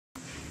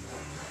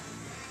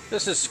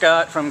This is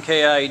Scott from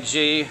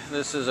KIG.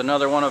 This is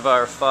another one of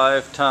our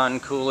 5-ton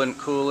Koolant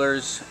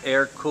Koolers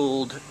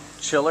air-cooled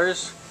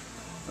chillers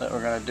that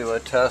we're going to do a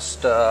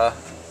test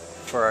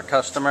for a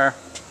customer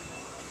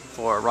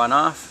for a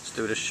runoff. It's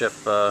due to ship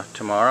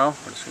tomorrow.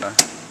 We're just going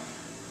to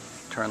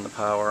turn the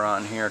power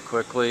on here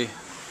quickly,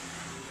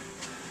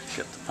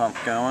 get the pump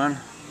going.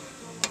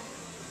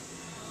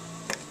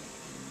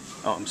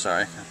 Oh, I'm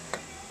sorry.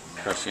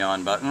 Press the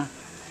on button.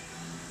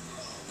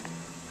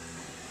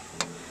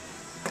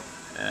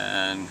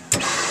 And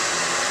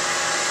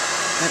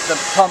hit the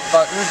pump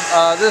button.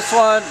 This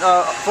one,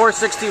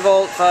 460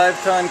 volt,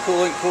 5-ton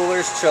Koolant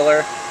Koolers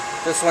chiller.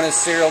 This one is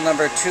serial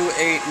number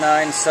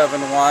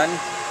 28971.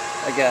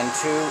 Again,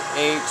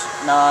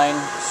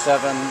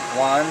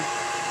 28971.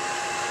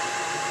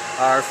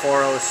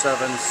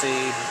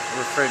 R407C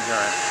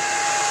refrigerant.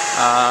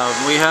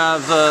 We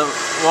have the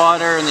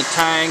water in the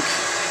tank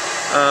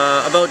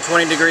about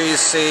 20 degrees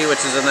C,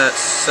 which is in that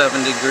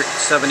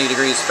 70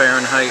 degrees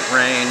Fahrenheit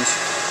range.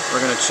 We're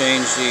going to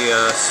change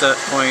the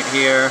set point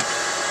here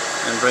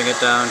and bring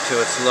it down to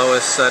its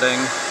lowest setting,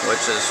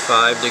 which is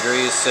 5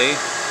 degrees C.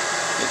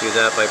 You do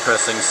that by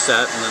pressing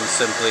set and then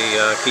simply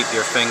keep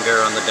your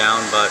finger on the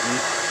down button.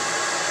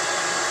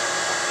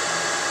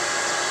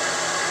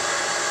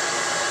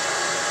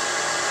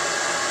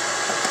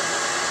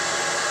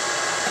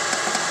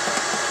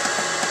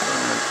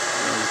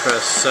 And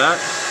press set.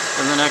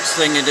 And the next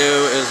thing you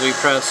do is we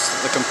press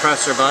the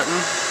compressor button.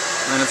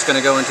 And then it's going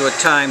to go into a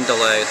time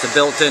delay. It's a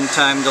built-in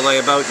time delay,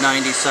 about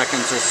 90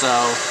 seconds or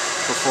so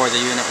before the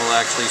unit will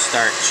actually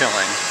start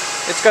chilling.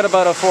 It's got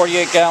about a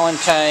 48-gallon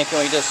tank,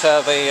 and we just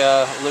have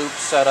a loop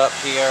set up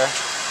here.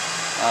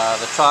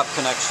 The top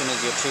connection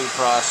is your tube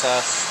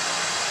process.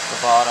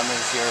 The bottom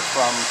is your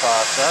from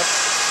process.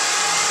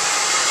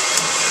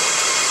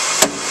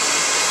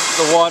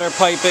 The water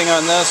piping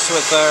on this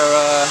with our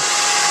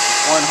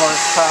 1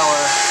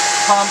 horsepower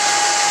pump.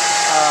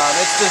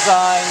 It's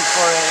designed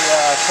for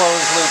a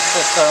closed loop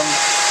system,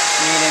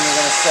 meaning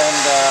you're going to send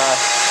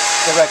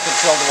directed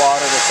chilled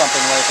water to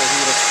something like a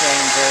heat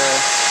exchanger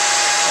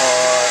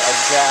or a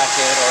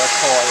jacket or a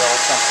coil,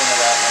 something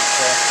of that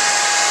nature.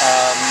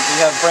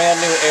 We have brand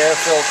new air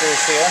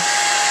filters here,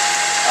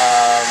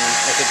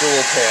 like a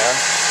dual pair,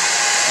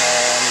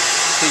 and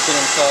peeking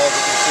inside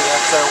you can see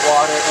that's our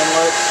water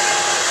inlet.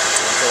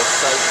 That's our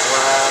sight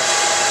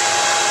glass.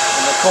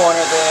 In the corner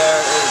there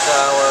is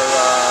our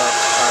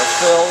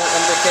fill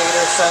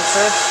indicator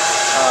sensor.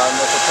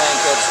 If the tank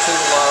gets too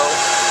low,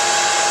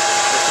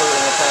 the fluid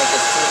in the tank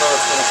gets too low,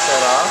 it's going to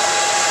shut off.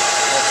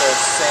 That's our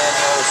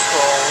Sanyo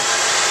scroll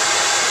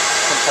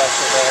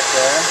compressor back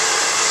there.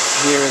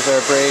 Here is our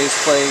braze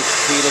plate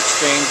heat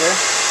exchanger.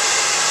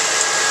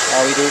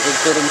 We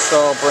did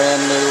install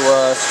brand new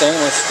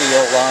stainless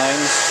steel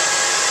lines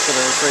for the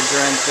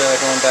refrigerant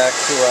going back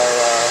to our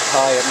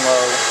high and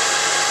low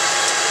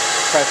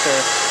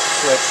pressure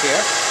switch here.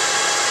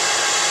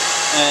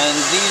 And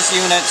these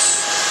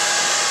units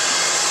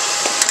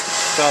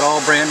got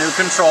all brand new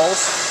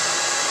controls.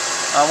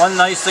 One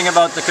nice thing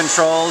about the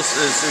controls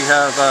is we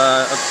have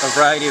a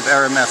variety of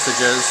error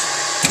messages.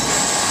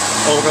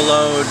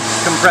 Overload,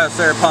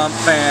 compressor, pump,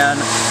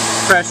 fan,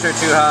 pressure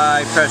too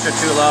high, pressure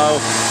too low.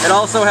 It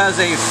also has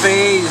a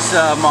phase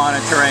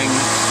monitoring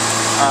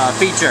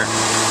feature.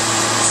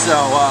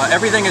 So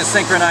everything is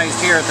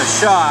synchronized here at the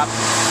shop,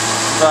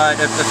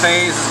 but if the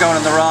phase is going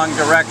in the wrong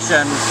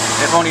direction,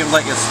 it won't even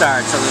let you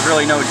start. So there's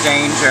really no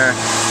danger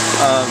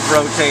of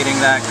rotating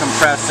that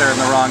compressor in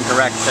the wrong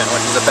direction,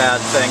 which is a bad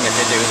thing if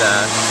you do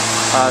that.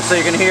 So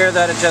you can hear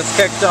that it just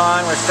kicked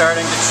on. We're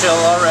starting to chill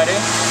already.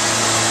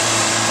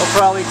 We'll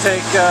probably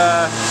take,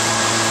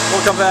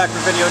 we'll come back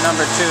for video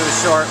number 2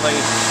 shortly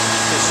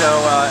to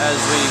show as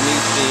we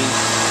meet the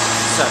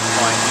set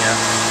point here.